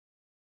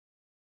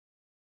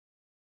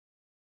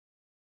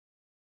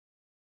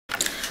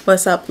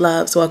What's up,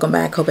 loves? Welcome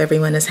back. Hope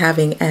everyone is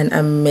having an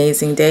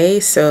amazing day.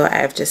 So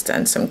I've just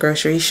done some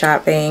grocery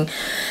shopping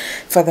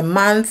for the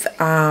month.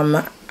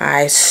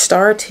 I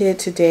started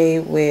today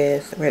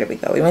with, where did we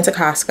go? We went to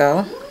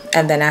Costco,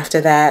 and then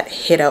after that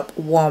hit up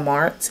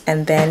Walmart,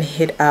 and then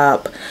hit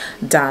up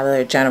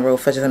Dollar General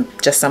for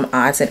just some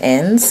odds and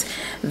ends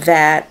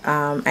that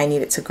I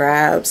needed to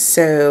grab.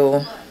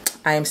 So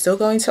I am still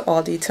going to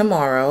Aldi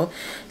tomorrow,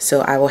 so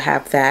I will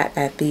have that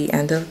at the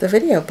end of the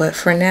video. But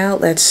for now,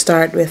 let's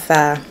start with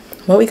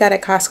what we got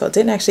at Costco.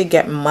 Didn't actually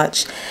get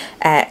much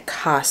at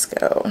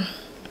Costco.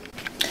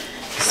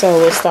 So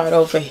we'll start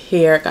over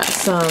here. Got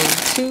some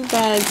 2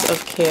 bags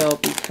of kale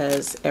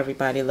because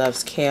everybody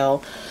loves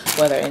kale,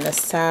 whether in a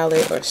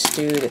salad or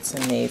stewed. It's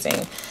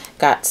amazing.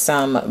 Got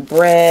some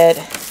bread.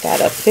 Got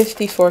a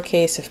 54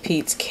 case of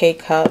Pete's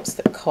K-Cups.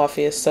 The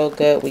coffee is so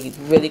good. We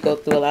really go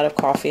through a lot of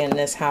coffee in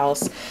this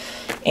house.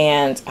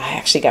 And I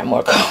actually got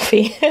more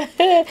coffee.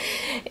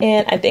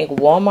 And I think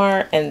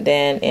Walmart, and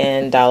then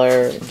in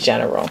Dollar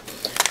General.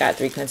 Got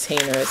 3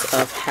 containers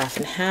of half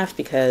and half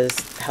because,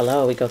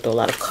 hello, we go through a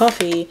lot of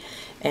coffee.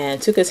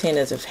 And 2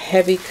 containers of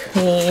heavy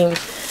cream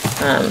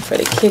for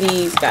the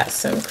kitties. Got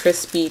some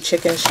crispy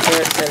chicken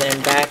strips, and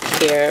then back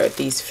here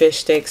these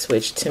fish sticks,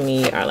 which to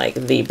me are like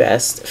the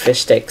best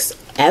fish sticks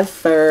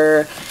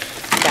ever.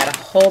 Got a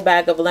whole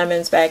bag of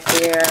lemons back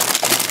here.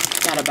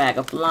 Got a bag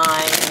of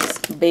limes,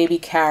 baby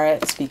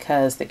carrots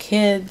because the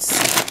kids,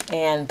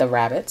 and the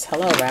rabbits.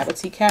 Hello,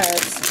 rabbits eat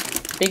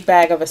carrots. Big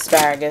bag of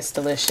asparagus,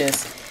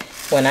 delicious.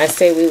 When I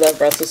say we love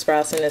Brussels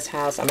sprouts in this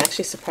house, I'm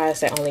actually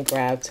surprised I only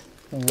grabbed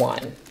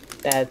 1.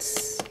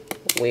 That's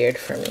weird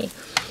for me.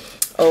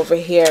 Over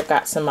here, I've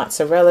got some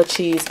mozzarella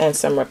cheese and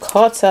some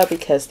ricotta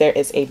because there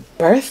is a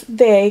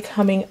birthday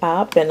coming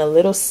up and a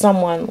little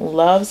someone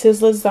loves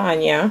his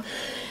lasagna.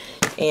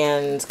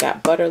 And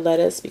got butter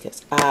lettuce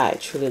because I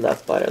truly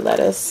love butter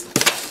lettuce.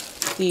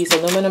 These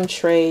aluminum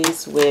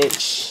trays,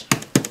 which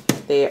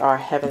they are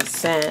heaven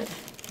sent.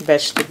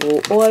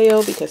 Vegetable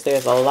oil because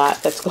there's a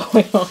lot that's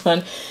going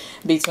on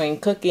between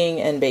cooking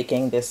and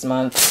baking this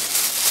month.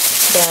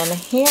 Then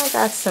here I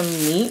got some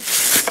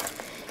meats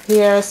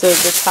here. So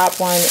the top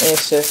one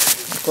is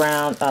just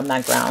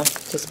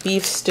just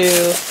beef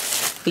stew.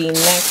 The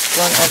next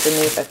one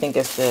underneath I think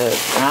is the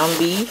ground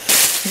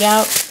beef.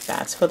 Yep,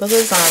 that's for the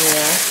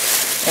lasagna.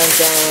 And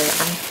then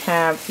I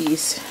have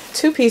these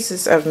 2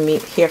 pieces of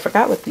meat here. I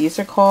forgot what these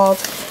are called,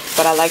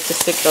 but I like to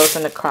stick those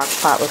in the crock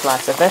pot with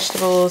lots of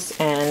vegetables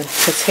and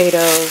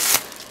potatoes.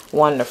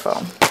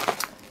 Wonderful.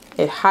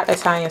 A hot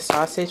Italian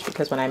sausage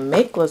because when I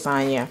make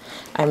lasagna,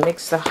 I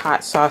mix the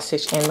hot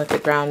sausage in with the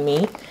ground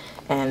meat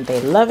and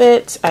they love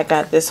it. I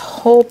got this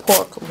whole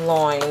pork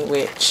loin,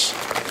 which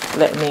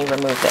let me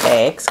remove the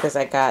eggs because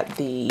I got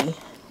the,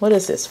 what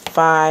is this,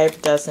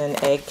 5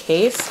 dozen egg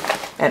case.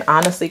 And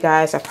honestly,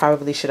 guys, I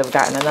probably should have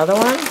gotten another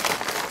one.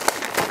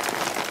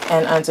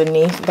 And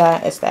underneath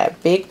that is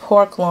that big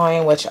pork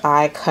loin, which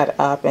I cut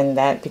up, and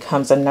that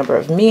becomes a number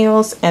of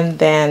meals. And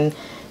then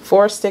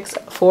 4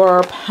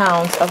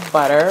 pounds of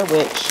butter,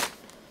 which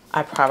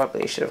I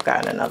probably should have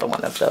gotten another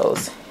one of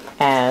those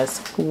as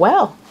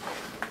well.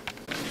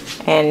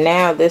 And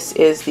now this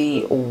is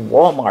the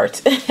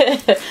Walmart.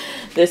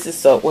 This is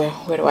so,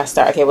 where do I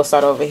start? Okay, we'll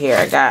start over here.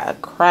 I got a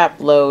crap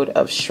load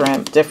of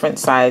shrimp, different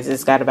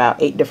sizes. Got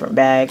about 8 different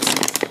bags.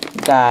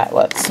 Got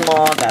what,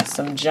 small, got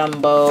some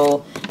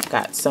jumbo,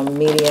 got some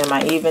medium.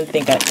 I even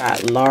think I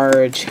got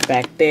large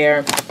back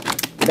there.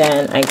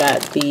 Then I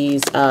got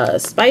these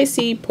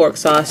spicy pork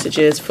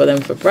sausages for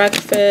them for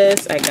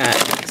breakfast. I got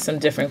some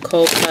different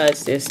cold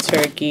cuts. There's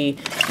turkey,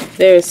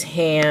 there's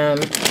ham.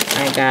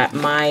 I got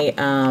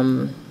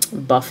my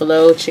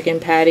buffalo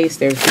chicken patties.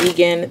 They're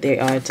vegan. They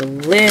are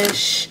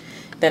delish.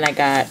 Then I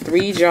got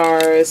 3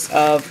 jars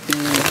of the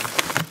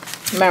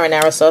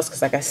marinara sauce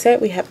because, like I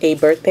said, we have a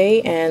birthday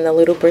and the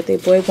little birthday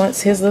boy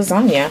wants his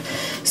lasagna.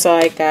 So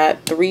I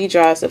got 3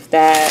 jars of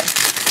that.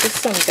 Just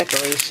some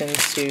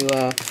decorations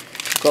to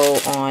go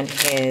on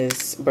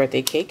his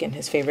birthday cake, and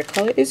his favorite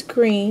color is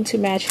green to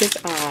match his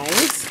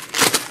eyes.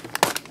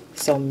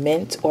 So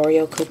mint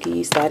Oreo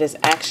cookies. That is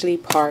actually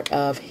part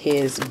of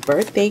his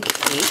birthday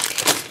cake.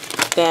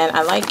 Then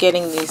I like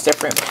getting these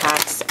different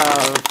packs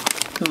of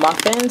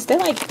muffins. They're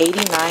like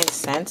 89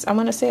 cents, I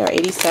want to say, or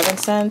 87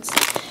 cents.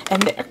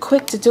 And they're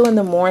quick to do in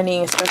the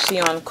morning, especially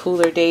on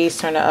cooler days.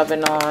 Turn the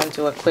oven on,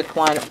 do a quick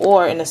one.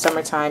 Or in the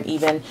summertime,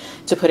 even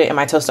to put it in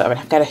my toaster oven.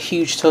 I've got a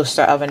huge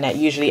toaster oven that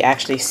usually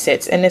actually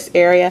sits in this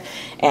area.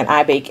 And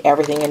I bake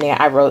everything in there.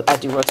 I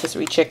do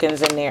rotisserie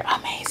chickens in there.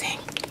 Amazing.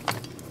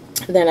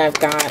 Then I've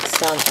got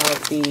some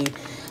of the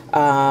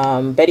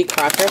Betty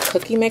Crocker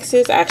cookie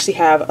mixes. I actually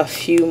have a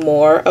few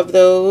more of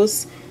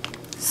those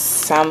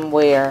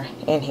somewhere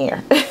in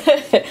here.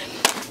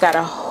 Got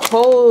a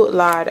whole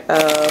lot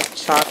of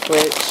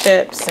chocolate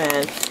chips,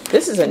 and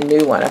this is a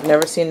new one. I've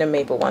never seen the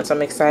maple one, so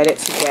I'm excited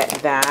to get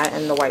that.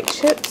 And the white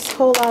chips,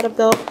 whole lot of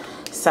those.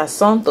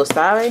 Sazón, tú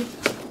sabes.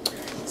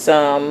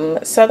 Some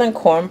southern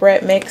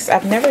cornbread mix.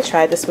 I've never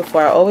tried this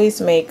before. I always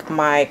make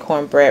my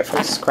cornbread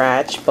from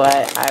scratch,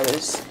 but I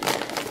was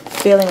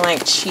feeling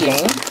like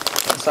cheating,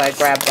 so I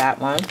grabbed that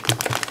one.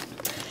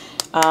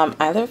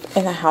 I live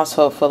in a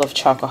household full of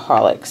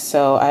chocoholics,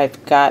 so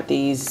I've got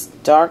these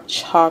dark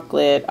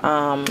chocolate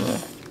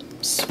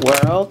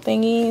swirl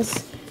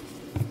thingies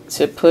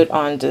to put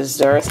on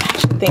desserts. I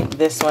actually think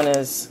this one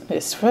is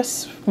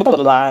blah, blah,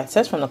 blah. It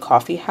says from the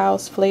coffee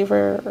house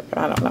flavor.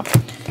 I don't know.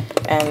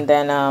 And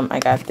then I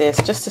got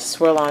this just to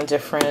swirl on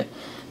different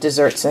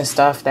desserts and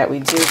stuff that we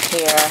do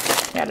here.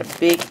 I got a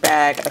big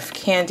bag of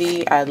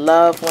candy. I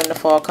love when the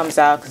fall comes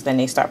out because then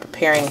they start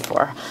preparing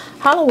for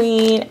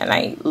Halloween, and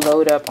I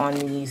load up on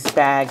these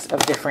bags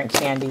of different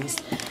candies.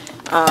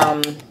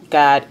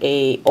 Got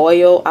a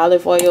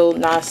olive oil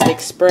non-stick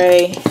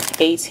spray,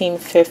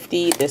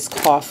 1850. This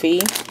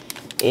coffee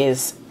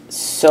is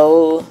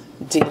so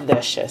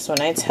delicious.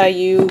 When I tell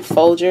you,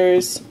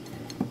 Folgers,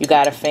 you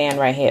got a fan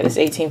right here. This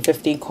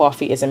 1850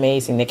 coffee is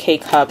amazing. The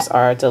K-Cups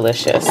are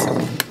delicious.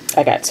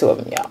 I got 2 of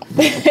them, y'all.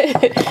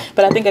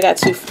 But I think I got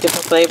 2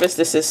 different flavors.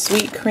 This is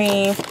sweet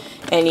cream,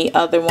 and the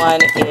other one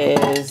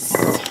is,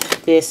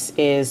 this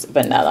is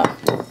vanilla.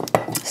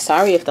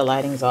 Sorry if the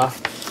lighting's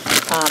off.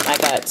 I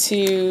got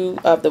 2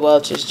 of the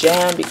Welch's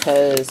jam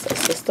because a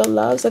sister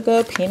loves a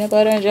good peanut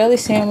butter and jelly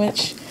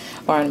sandwich,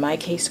 or in my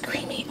case,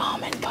 creamy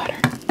almond butter.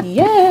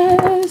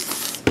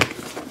 Yes!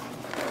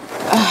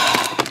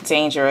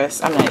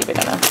 Dangerous. I'm not even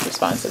gonna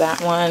respond to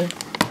that one.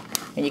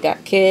 When you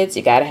got kids,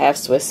 you gotta have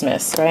Swiss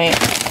Miss, right?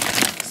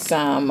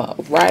 Some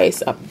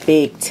rice, a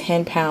big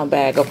 10-pound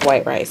bag of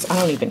white rice. I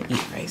don't even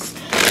eat rice.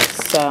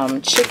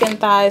 Some chicken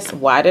thighs.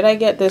 Why did I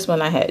get this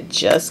when I had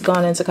just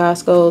gone into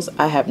Costco's?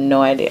 I have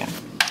no idea.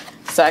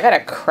 So I got a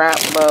crap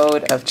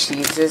load of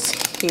cheeses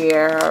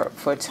here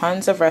for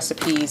tons of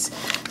recipes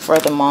for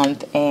the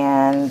month,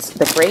 and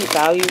the great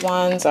value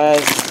ones are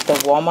the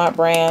Walmart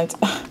brand.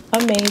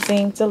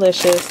 Amazing,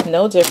 delicious,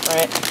 no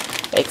different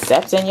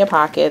except in your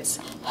pockets.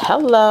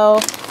 Hello.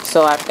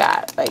 So I've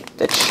got like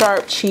the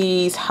sharp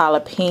cheese,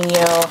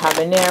 jalapeno,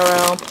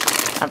 habanero.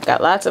 I've got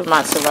lots of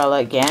mozzarella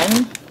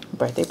again.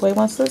 Birthday boy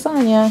wants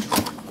lasagna.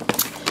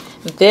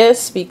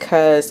 This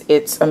because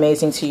it's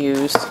amazing to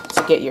use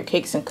to get your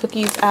cakes and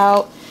cookies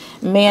out.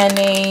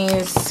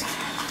 Mayonnaise,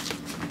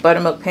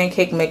 buttermilk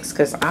pancake mix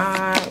because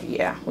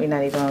yeah, we're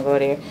not even gonna go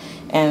there.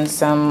 And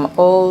some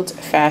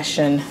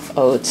old-fashioned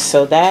oats.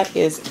 So that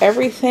is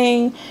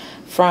everything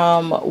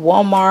from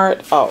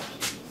Walmart. Oh,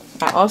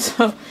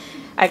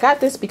 I got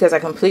this because I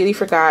completely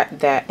forgot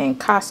that in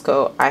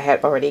Costco I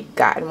had already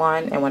gotten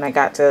one, and when I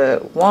got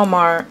to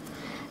Walmart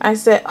I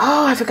said,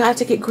 oh, I forgot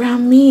to get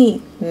ground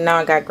meat. Now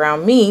I got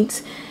ground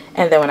meat,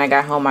 and then when I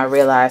got home I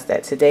realized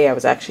that today I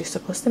was actually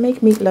supposed to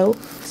make meatloaf,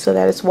 so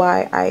that is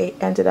why I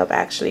ended up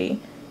actually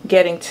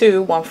getting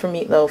 2, one for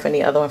meatloaf and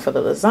the other one for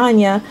the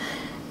lasagna.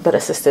 But a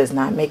sister is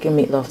not making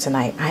meatloaf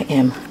tonight. I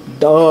am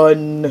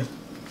done.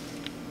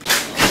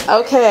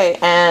 Okay,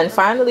 and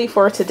finally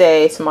for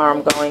today, tomorrow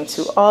I'm going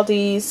to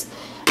Aldi's.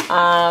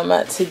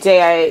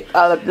 Today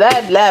blah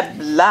blah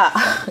blah.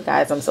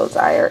 Guys, I'm so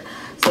tired.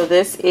 So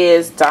this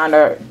is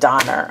Dollar,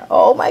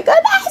 oh my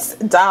goodness,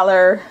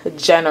 Dollar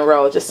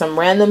General. Just some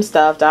random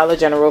stuff. Dollar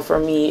General for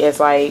me is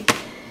like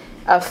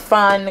a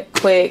fun,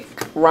 quick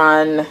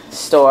run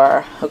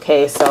store.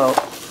 Okay, so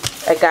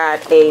I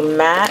got a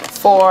mat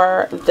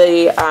for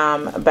the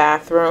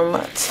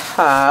bathroom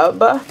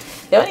tub.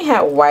 They only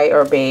had white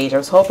or beige. I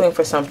was hoping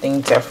for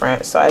something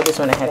different, so I just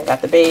went ahead and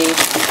got the beige.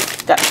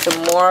 Got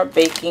some more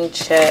baking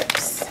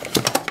chips.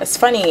 It's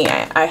funny,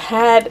 I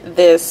had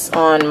this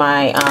on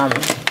my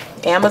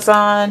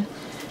Amazon,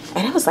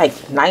 and it was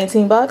like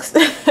 19 bucks.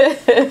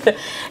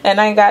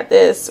 And I got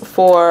this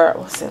for,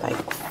 what's it, like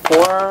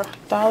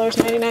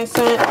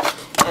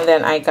 $4.99. And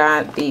then I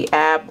got the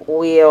ab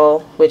wheel,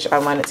 which I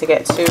wanted to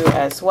get 2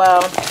 as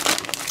well.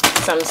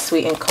 Some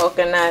sweetened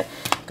coconut.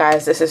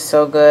 Guys, this is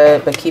so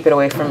good, but keep it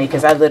away from me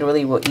because I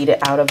literally will eat it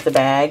out of the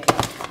bag.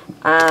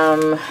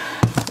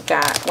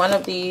 Got one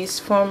of these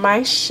for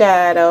my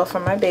shadow,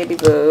 for my baby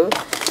boo.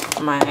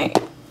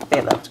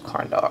 They love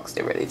corn dogs,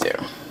 they really do.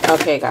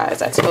 Okay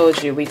guys, I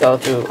told you we go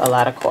through a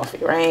lot of coffee,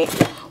 right?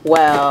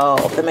 Well,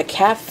 the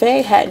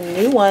McCafe had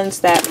new ones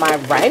that my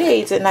Rite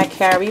Aid did not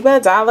carry,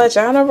 but Dollar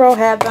General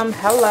had them.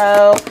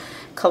 Hello.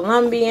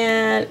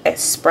 Colombian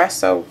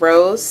espresso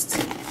roast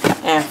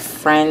and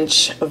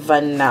French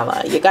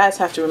vanilla. You guys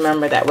have to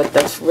remember that with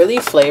the really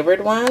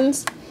flavored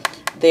ones,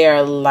 they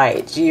are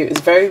light.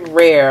 It's very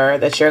rare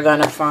that you're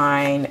gonna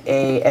find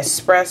a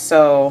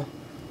espresso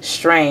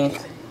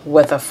strength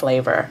with a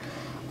flavor.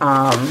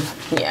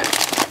 Yeah,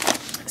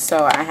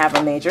 so I have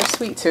a major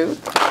sweet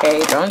tooth.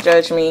 Okay, don't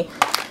judge me.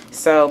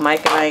 So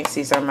Mike and Ike's,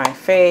 these are my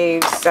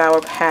faves. Sour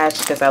Patch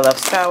because I love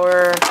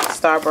sour.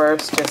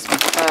 Starburst just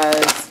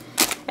because.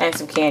 And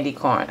some candy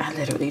corn. I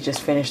literally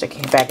just finished a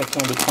bag of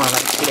candy corn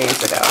like 2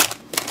 days ago.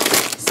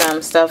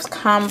 Some Stuffed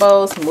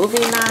Combos, movie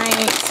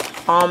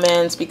night.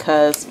 Almonds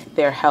because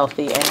they're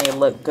healthy and they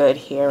look good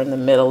here in the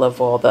middle of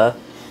all the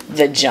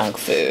junk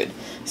food.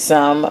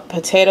 Some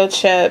potato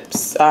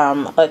chips.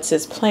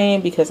 Utz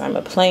plain because I'm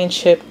a plain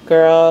chip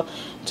girl.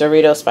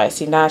 Doritos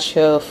spicy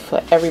nacho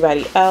for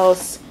everybody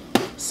else.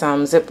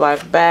 some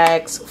Ziploc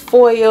bags,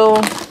 foil.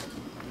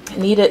 I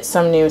needed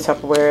some new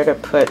Tupperware to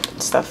put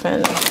stuff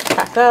in,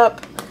 pack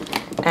up,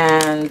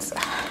 and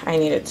I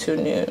needed 2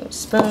 new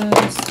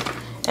spoons.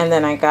 And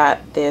then I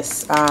got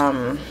this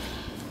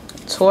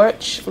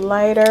torch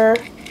lighter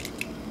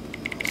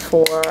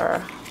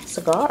for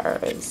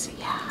cigars.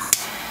 Yeah.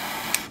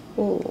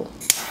 Ooh,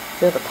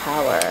 feel the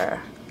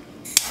power.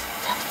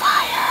 Feel the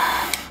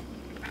fire.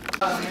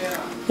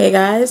 Hey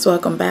guys,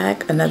 welcome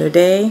back. Another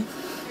day,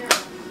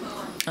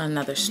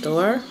 another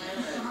store.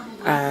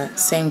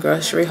 Same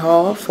grocery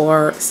haul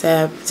for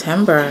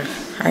September.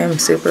 I am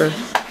super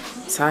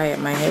tired.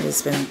 My head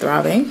has been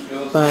throbbing.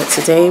 But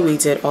today we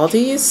did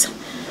Aldi's,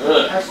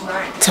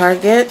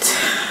 Target.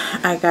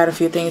 I got a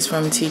few things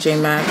from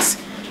TJ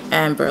Maxx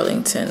and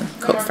Burlington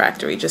Coat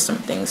Factory. Just some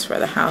things for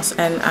the house.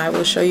 And I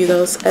will show you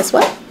those as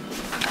well.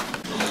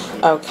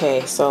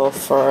 Okay, so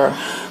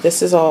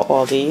this is all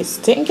Aldi's.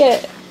 Didn't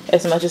get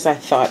as much as I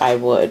thought I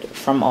would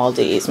from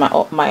Aldi's. My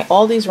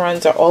Aldi's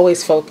runs are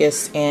always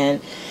focused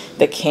in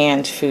the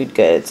canned food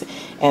goods,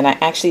 and I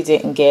actually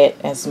didn't get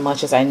as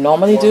much as I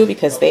normally do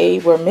because they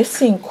were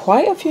missing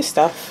quite a few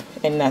stuff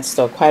in that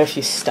store. Quite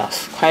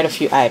a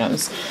few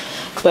items.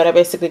 But I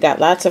basically got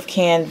lots of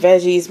canned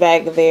veggies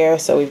back there.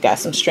 So we've got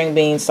some string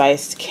beans,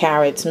 sliced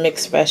carrots,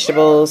 mixed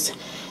vegetables.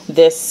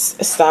 This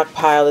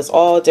stockpile is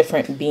all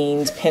different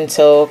beans: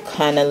 pinto,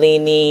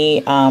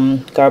 cannellini,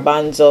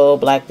 garbanzo,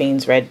 black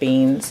beans, red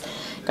beans.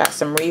 Got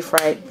some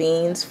refried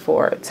beans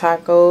for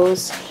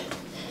tacos.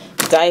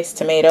 Diced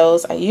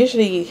tomatoes. I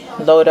usually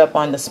load up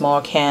on the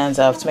small cans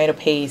of tomato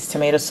paste,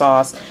 tomato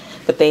sauce,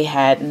 but they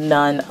had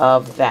none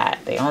of that.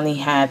 They only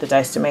had the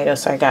diced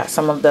tomatoes, so I got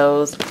some of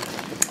those.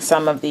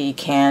 Some of the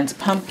canned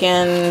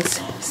pumpkins,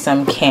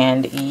 some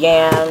canned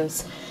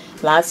yams,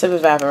 lots of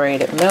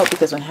evaporated milk,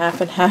 because when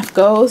half and half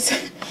goes,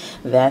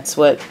 that's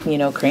what, you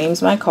know,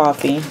 creams my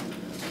coffee.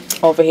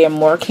 Over here,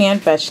 more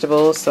canned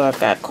vegetables. So I've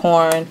got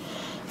corn,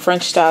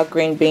 French style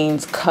green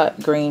beans,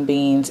 cut green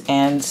beans,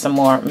 and some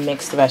more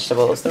mixed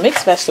vegetables. The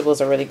mixed vegetables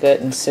are really good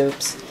in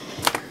soups.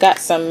 Got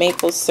some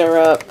maple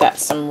syrup, got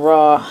some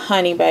raw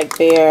honey back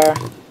there,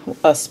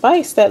 a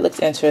spice that looks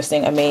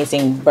interesting,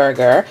 amazing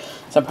burger.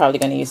 So I'm probably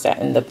going to use that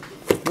in the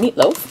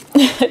meatloaf.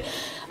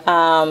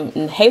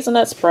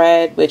 Hazelnut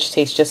spread, which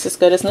tastes just as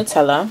good as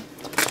Nutella.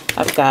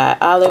 I've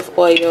got olive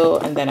oil,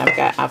 and then I've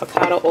got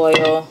avocado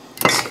oil,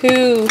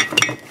 2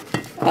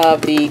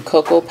 of the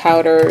cocoa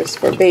powders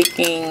for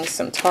baking,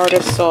 some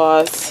tartar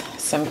sauce,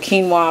 some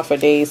quinoa for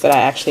days that I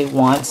actually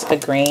want a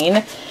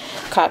grain,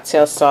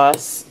 cocktail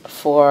sauce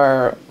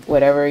for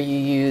whatever you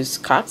use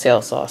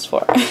cocktail sauce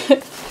for.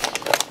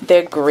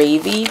 They're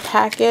gravy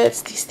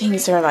packets. These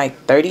things are like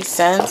 30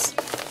 cents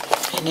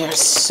and they're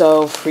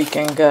so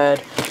freaking good.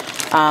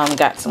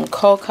 Got some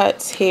cold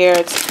cuts here,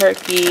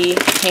 turkey,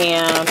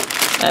 ham,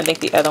 and I think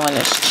the other one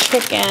is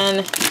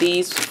chicken.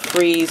 These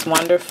freeze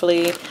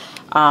wonderfully.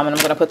 And I'm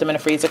going to put them in the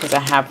freezer because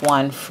I have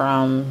one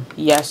from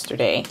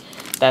yesterday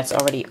that's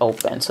already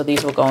open. So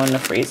these will go in the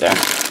freezer.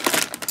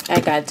 I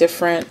got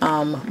different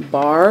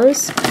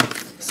bars.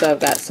 So I've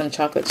got some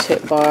chocolate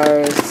chip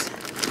bars,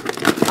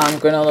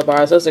 granola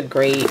bars. Those are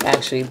great,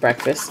 actually,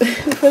 breakfast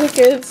for the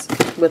kids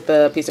with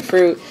a piece of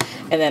fruit.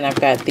 And then I've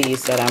got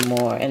these that are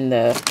more in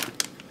the,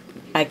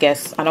 I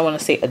guess, I don't want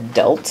to say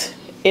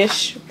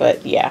adult-ish,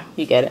 but yeah,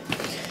 you get it.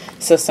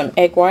 So some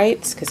egg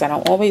whites, because I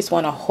don't always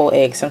want a whole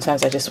egg.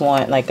 Sometimes I just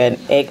want like an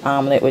egg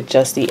omelet with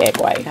just the egg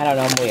white. I don't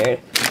know, I'm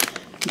weird.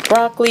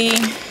 Broccoli.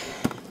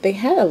 They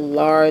had a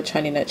large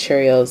Honey Nut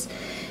Cheerios,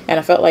 and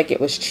I felt like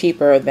it was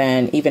cheaper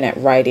than even at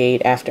Rite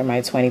Aid after my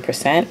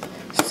 20%.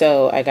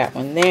 So I got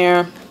one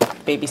there.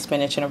 Baby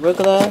spinach and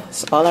arugula.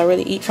 That's all I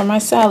really eat for my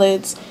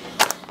salads.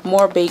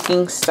 More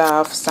baking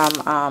stuff. Some,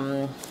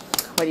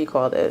 what do you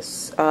call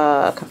this?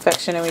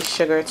 Confectionery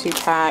sugar, 2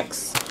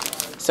 packs.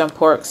 Some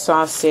pork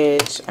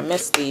sausage. I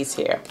miss these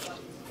here.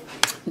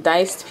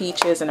 Diced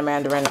peaches and a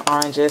mandarin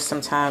oranges.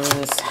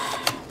 Sometimes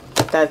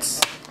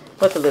that's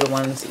what the little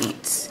ones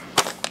eat.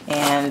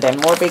 And then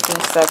more baking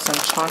stuff. Some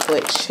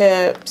chocolate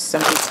chips,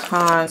 some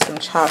pecans, some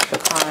chopped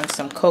pecans,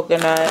 some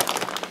coconut,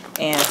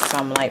 and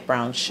some light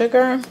brown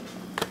sugar.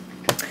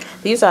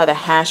 These are the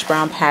hash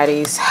brown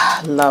patties.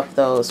 Love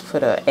those.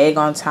 Put an egg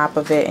on top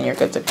of it and you're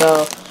good to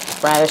go.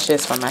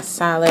 Radishes for my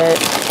salad.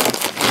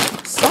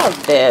 Saw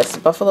this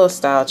buffalo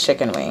style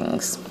chicken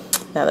wings.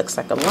 That looks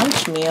like a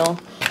lunch meal.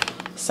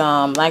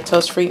 Some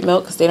lactose-free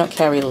milk because they don't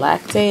carry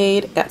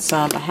lactate.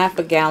 Got a half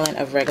a gallon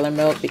of regular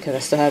milk because I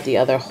still have the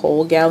other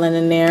whole gallon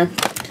in there.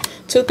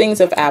 2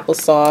 things of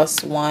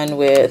applesauce, one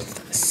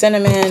with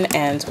cinnamon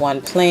and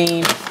one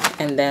plain.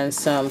 And then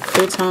some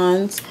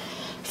croutons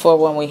for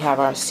when we have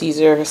our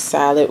Caesar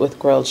salad with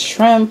grilled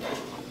shrimp.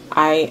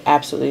 I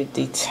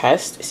absolutely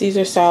detest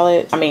Caesar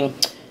salad. I mean,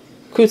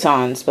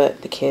 croutons,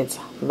 but the kids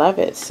love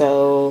it.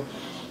 So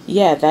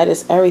yeah, that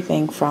is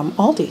everything from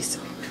Aldi's.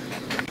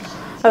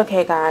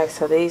 Okay guys,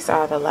 so these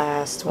are the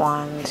last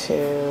 1,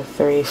 2,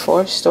 3,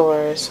 4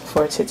 stores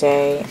for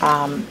today.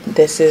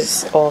 This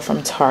is all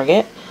from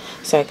Target.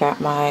 So I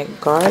got my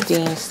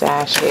Gardein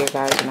stash here,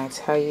 guys, and I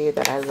tell you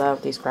that I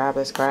love these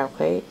grabbers grab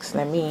cakes.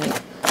 Let me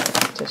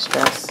just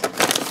stress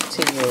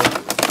to you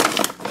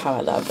how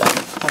I love them.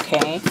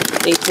 Okay,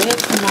 they did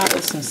come out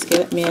with some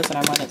skillet meals and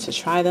I wanted to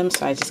try them,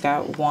 so I just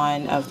got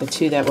one of the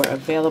two that were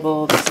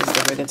available. This is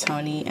the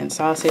rigatoni and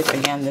sausage.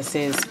 Again, this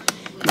is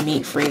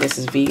meat free, this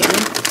is vegan.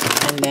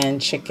 And then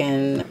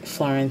chicken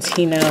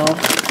Florentino.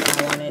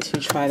 I wanted to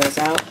try those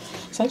out,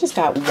 so I just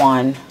got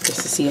one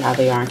just to see how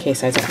they are in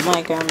case I don't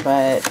like them.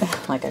 But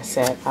like I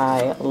said,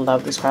 I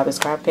love these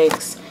crab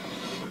cakes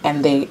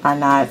and they are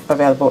not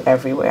available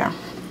everywhere.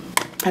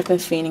 I've been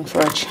fiending for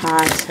a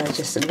chai, so I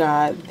just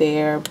got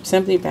their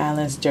Simply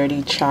Balanced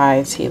Dirty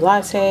Chai Tea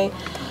Latte.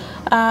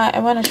 I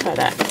want to try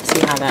that,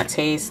 see how that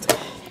tastes.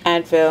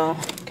 Advil,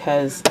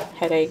 because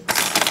headaches.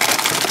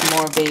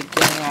 More baking.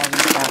 I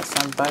just got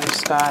some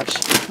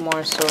butterscotch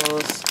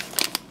morsels,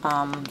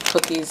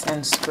 cookies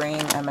and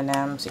scream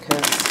M&Ms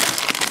because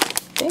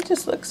they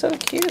just look so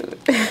cute.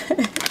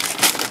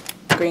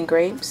 Green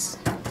grapes,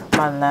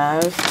 my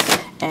love.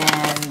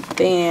 And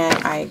then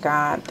I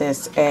got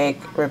this egg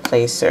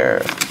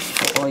replacer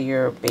for all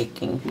your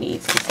baking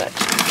needs and such.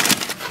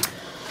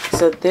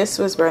 So this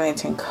was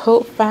Burlington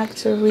Coat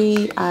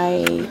Factory.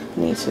 I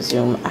need to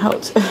zoom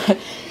out.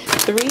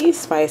 3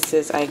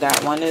 spices I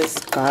got. One is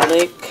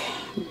garlic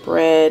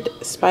bread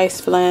spice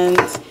blend.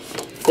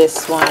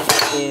 This one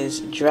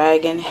is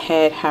Dragon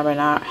Head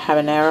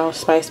habanero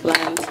spice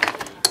blend.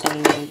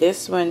 And then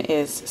this one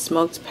is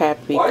smoked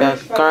paprika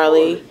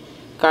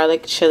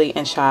garlic, chili,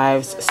 and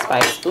chives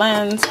spice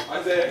blend.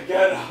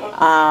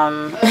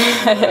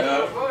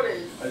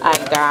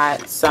 I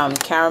got some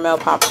caramel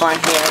popcorn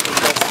here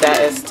because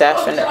that is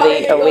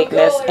definitely a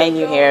weakness, and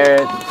you hear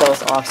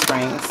those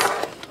offsprings.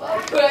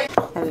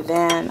 And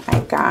then I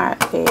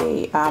got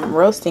a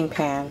roasting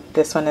pan.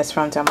 This one is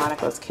from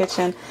Delmonico's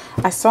Kitchen.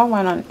 I saw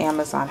one on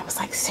Amazon. It was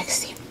like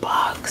 60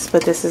 bucks,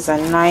 but this is a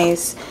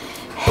nice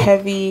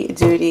heavy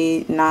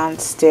duty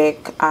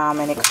non-stick,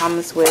 and it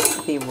comes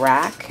with the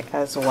rack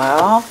as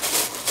well.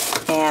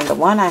 And the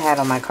one I had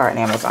on my cart on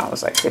Amazon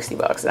was like 60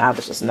 bucks, and I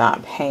was just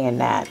not paying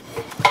that.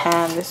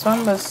 And this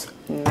one was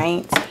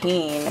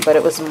 19, but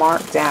it was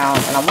marked down,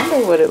 and I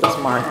wonder what it was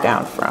marked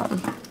down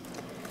from.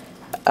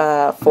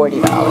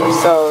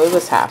 $40, so it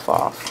was half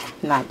off.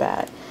 Not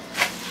bad.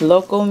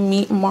 Local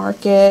meat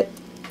market.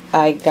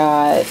 I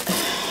got,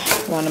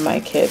 one of my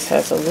kids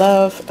has a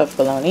love of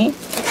bologna,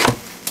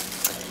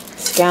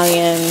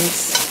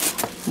 scallions,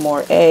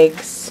 more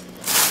eggs.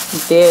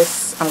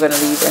 This I'm gonna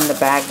leave in the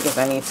bag because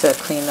I need to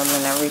clean them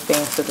and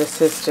everything. So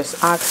this is just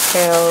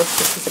oxtails.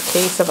 This is a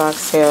case of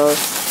oxtails.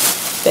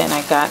 Then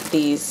I got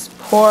these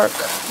pork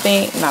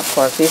not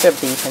pork, these are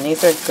beef, and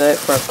these are good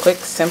for a quick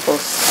simple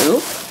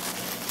soup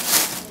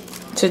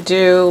to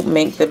do.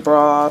 Make the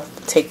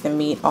broth, take the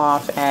meat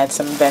off, add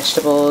some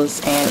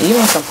vegetables, and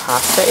even some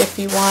pasta if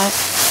you want,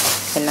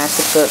 and that's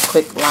a good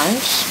quick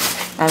lunch.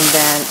 And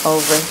then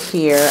over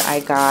here I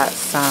got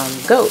some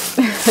goat.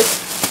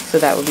 So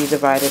that would be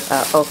divided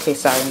up. Okay,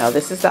 sorry, no,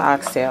 this is the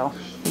oxtail,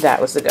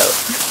 that was the goat.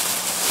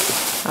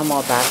 I'm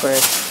all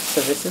backwards.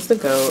 So this is the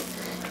goat,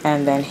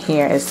 and then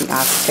here is the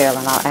oxtail,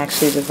 and I'll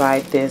actually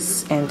divide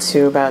this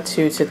into about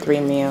 2 to 3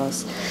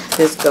 meals.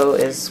 This goat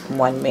is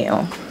 1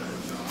 meal.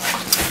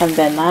 And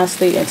then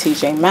lastly, in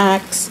TJ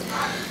Maxx,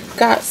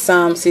 got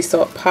some sea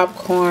salt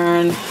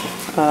popcorn,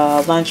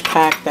 lunch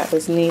pack that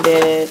was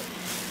needed.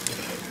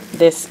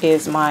 This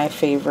is my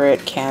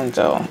favorite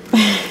candle.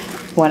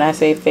 When I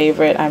say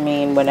favorite, I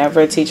mean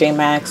whenever TJ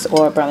Maxx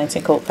or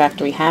Burlington Coat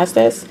Factory has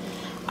this,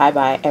 I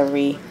buy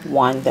every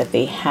one that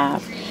they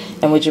have.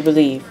 And would you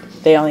believe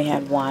they only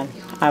had one?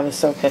 I was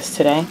so pissed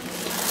today.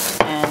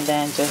 And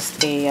then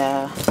just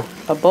a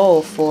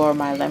bowl for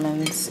my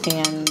lemons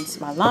and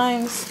my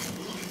limes.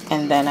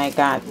 And then I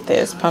got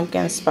this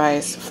pumpkin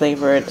spice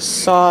flavored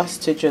sauce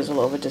to drizzle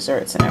over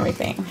desserts and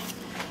everything.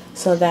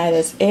 So that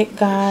is it,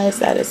 guys.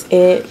 That is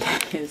it.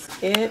 That is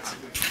it.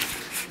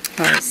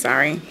 Oh,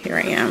 sorry. Here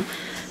I am.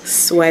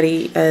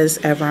 Sweaty as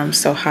ever. I'm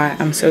so hot.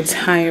 I'm so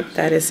tired.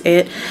 That is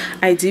it.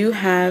 I do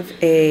have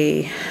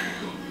a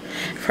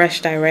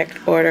Fresh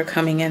Direct order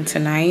coming in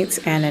tonight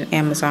and an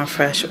Amazon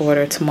Fresh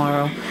order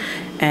tomorrow.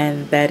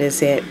 And that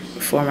is it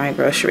for my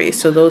groceries.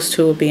 So those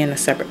two will be in a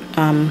separate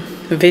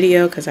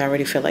video because I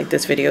already feel like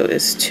this video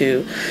is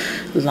too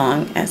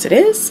long as it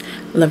is.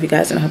 Love you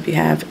guys, and I hope you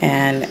have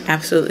an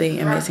absolutely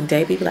amazing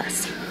day. Be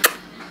blessed.